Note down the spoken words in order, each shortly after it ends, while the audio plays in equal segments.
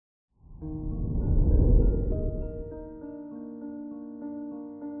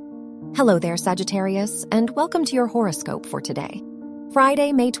Hello there, Sagittarius, and welcome to your horoscope for today,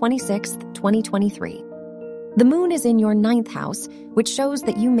 Friday, May 26th, 2023. The moon is in your 9th house, which shows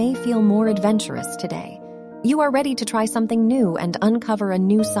that you may feel more adventurous today. You are ready to try something new and uncover a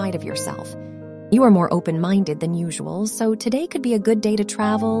new side of yourself. You are more open-minded than usual, so today could be a good day to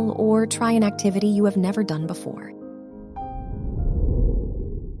travel or try an activity you have never done before.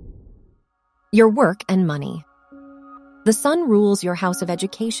 Your work and money. The sun rules your house of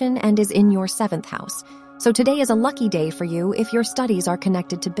education and is in your 7th house, so today is a lucky day for you if your studies are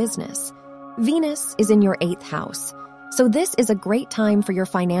connected to business. Venus is in your 8th house, so this is a great time for your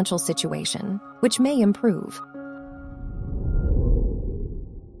financial situation, which may improve.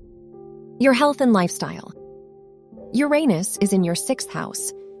 Your health and lifestyle. Uranus is in your 6th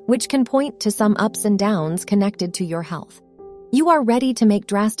house, which can point to some ups and downs connected to your health. You are ready to make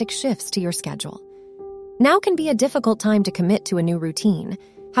drastic shifts to your schedule. Now can be a difficult time to commit to a new routine.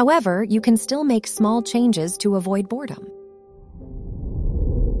 However, you can still make small changes to avoid boredom.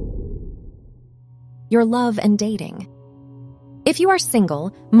 Your love and dating. If you are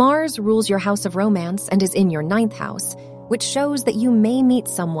single, Mars rules your house of romance and is in your 9th house, which shows that you may meet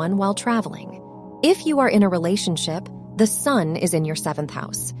someone while traveling. If you are in a relationship, the sun is in your 7th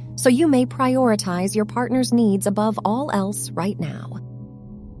house, so you may prioritize your partner's needs above all else right now.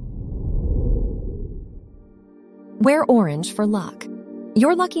 Wear orange for luck.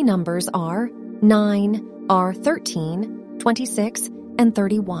 Your lucky numbers are 9, 13, 26, and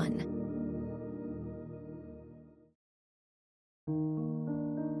 31.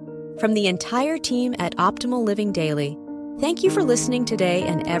 From the entire team at Optimal Living Daily, thank you for listening today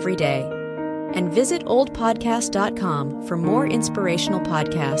and every day. And visit oldpodcast.com for more inspirational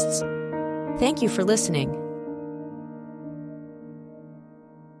podcasts. Thank you for listening.